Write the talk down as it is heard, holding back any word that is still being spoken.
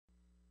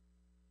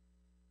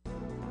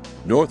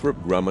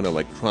Northrop Grumman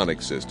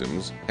Electronic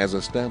Systems has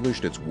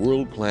established its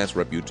world-class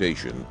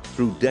reputation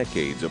through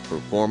decades of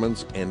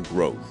performance and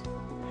growth.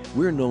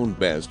 We're known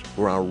best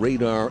for our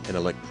radar and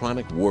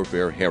electronic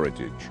warfare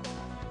heritage,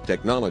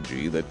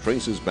 technology that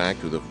traces back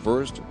to the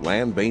first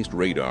land-based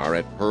radar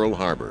at Pearl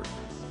Harbor.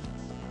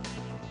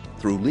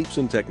 Through leaps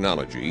in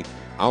technology,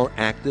 our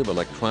Active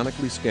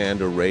Electronically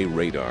Scanned Array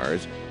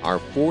radars are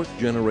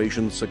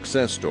fourth-generation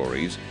success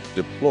stories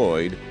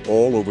deployed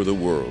all over the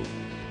world.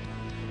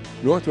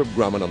 Northrop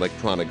Grumman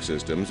Electronic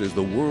Systems is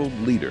the world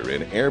leader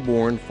in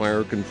airborne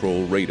fire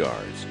control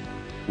radars.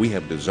 We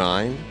have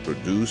designed,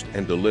 produced,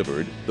 and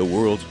delivered the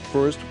world's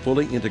first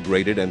fully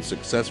integrated and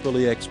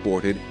successfully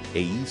exported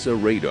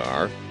AESA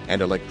radar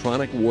and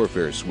electronic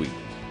warfare suite,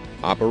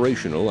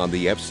 operational on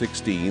the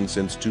F-16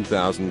 since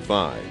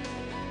 2005.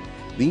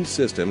 These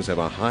systems have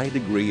a high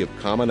degree of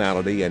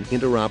commonality and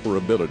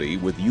interoperability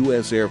with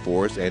U.S. Air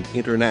Force and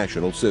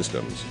international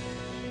systems.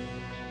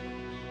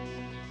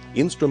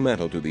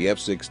 Instrumental to the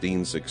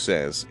F-16's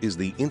success is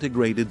the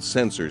Integrated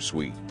Sensor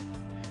Suite.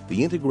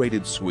 The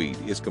Integrated Suite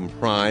is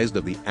comprised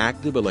of the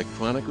Active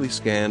Electronically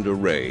Scanned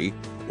Array,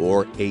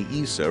 or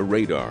AESA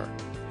radar,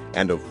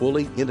 and a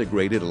fully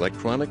integrated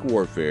electronic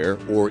warfare,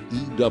 or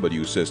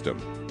EW system.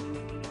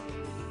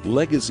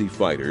 Legacy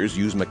fighters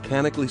use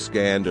mechanically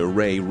scanned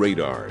array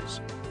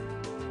radars.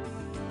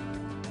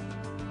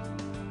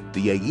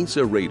 The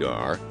AESA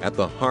radar, at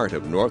the heart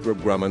of Northrop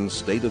Grumman's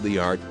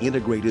state-of-the-art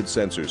integrated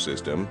sensor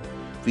system,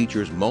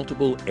 features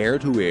multiple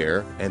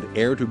air-to-air and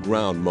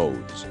air-to-ground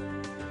modes.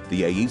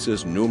 The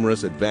AESA's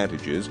numerous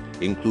advantages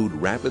include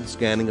rapid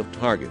scanning of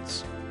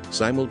targets,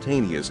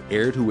 simultaneous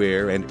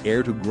air-to-air and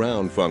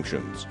air-to-ground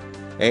functions,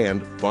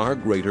 and far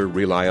greater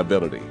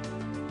reliability.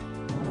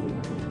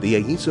 The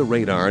AESA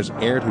radar's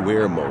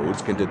air-to-air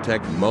modes can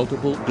detect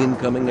multiple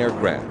incoming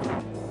aircraft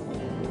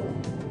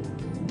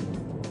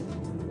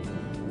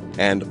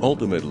and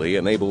ultimately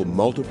enable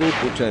multiple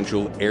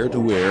potential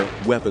air-to-air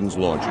weapons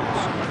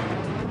launches.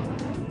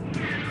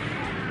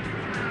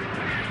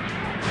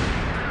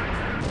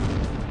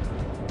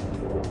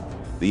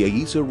 The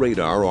AESA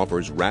radar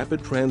offers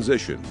rapid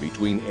transition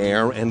between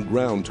air and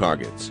ground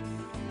targets.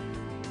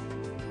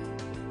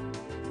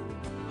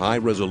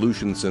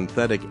 High-resolution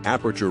synthetic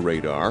aperture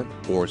radar,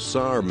 or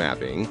SAR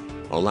mapping,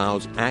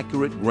 allows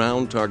accurate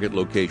ground target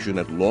location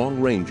at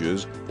long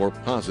ranges for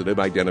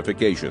positive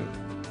identification.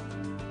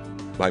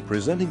 By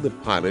presenting the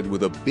pilot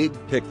with a big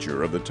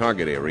picture of the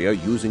target area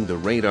using the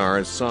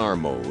radar's SAR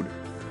mode,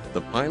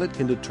 the pilot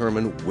can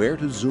determine where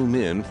to zoom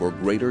in for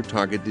greater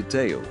target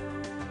detail,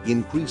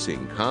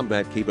 increasing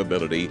combat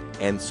capability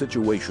and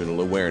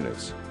situational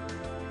awareness.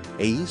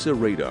 AESA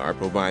radar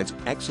provides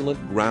excellent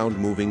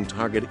ground-moving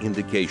target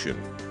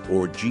indication,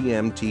 or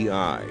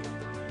GMTI,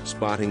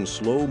 spotting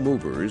slow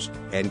movers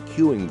and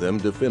cueing them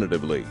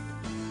definitively.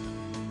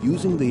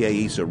 Using the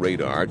AESA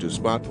radar to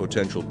spot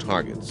potential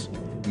targets,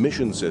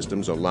 mission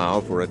systems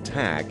allow for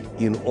attack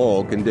in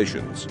all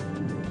conditions.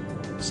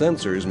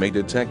 Sensors may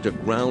detect a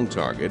ground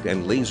target,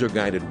 and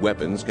laser-guided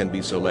weapons can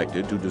be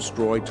selected to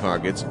destroy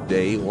targets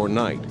day or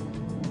night.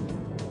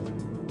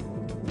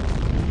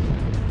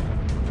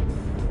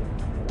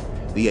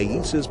 The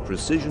AESA's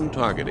precision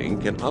targeting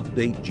can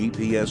update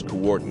GPS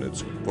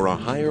coordinates for a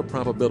higher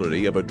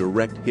probability of a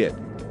direct hit,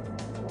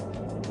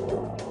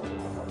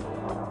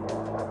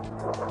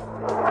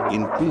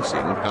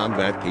 increasing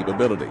combat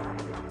capability.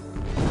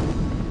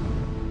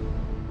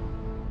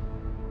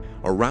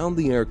 Around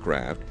the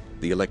aircraft,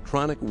 the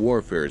Electronic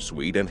Warfare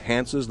Suite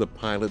enhances the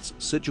pilot's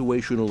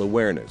situational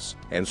awareness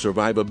and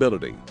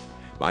survivability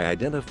by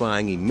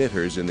identifying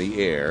emitters in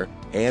the air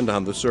and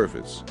on the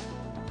surface.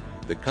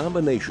 The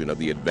combination of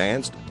the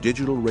advanced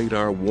digital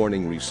radar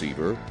warning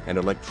receiver and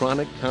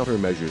electronic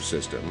countermeasure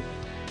system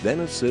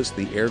then assists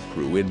the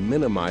aircrew in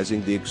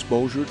minimizing the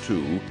exposure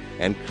to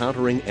and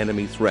countering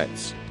enemy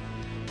threats.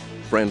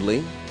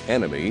 Friendly,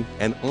 enemy,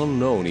 and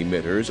unknown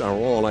emitters are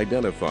all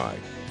identified,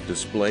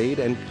 displayed,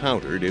 and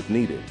countered if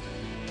needed.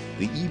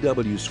 The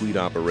EW Suite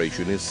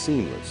operation is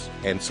seamless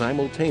and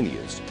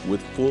simultaneous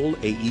with full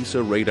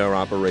AESA radar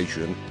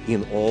operation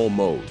in all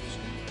modes.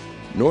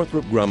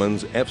 Northrop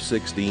Grumman's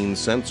F-16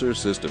 Sensor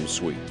System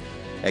Suite,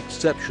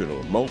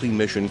 exceptional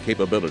multi-mission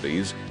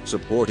capabilities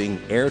supporting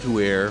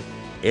air-to-air,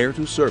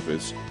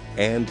 air-to-surface,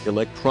 and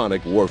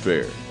electronic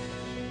warfare.